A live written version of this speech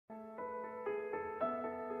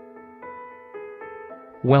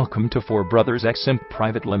Welcome to Four Brothers Ex-imp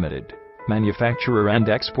Private Limited, manufacturer and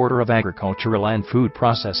exporter of agricultural and food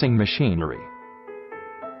processing machinery.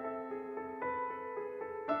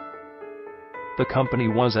 The company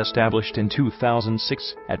was established in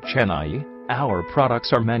 2006 at Chennai. Our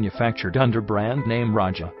products are manufactured under brand name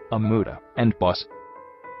Raja, Amuda, and Boss.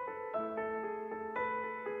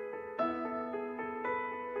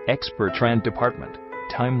 Expert Trend Department,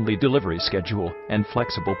 timely delivery schedule, and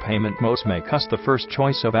flexible payment modes make us the first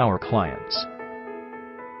choice of our clients.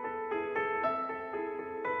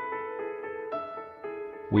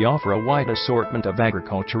 We offer a wide assortment of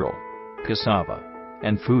agricultural, cassava,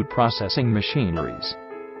 and food processing machineries.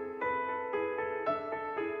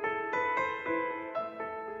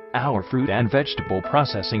 Our fruit and vegetable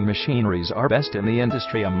processing machineries are best in the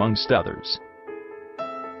industry amongst others.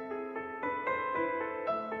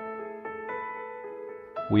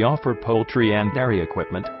 We offer poultry and dairy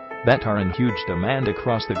equipment that are in huge demand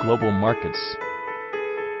across the global markets.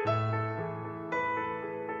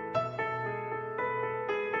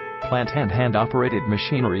 Plant and hand-operated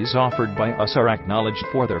machineries offered by us are acknowledged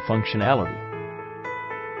for their functionality.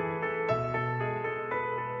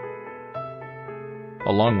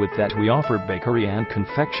 Along with that, we offer bakery and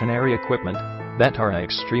confectionery equipment that are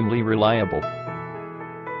extremely reliable.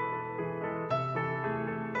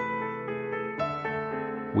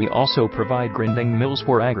 We also provide grinding mills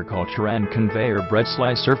for agriculture and conveyor bread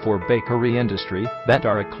slicer for bakery industry that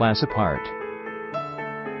are a class apart.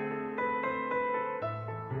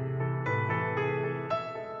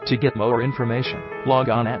 To get more information, log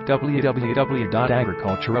on at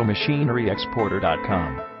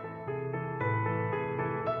www.agriculturalmachineryexporter.com.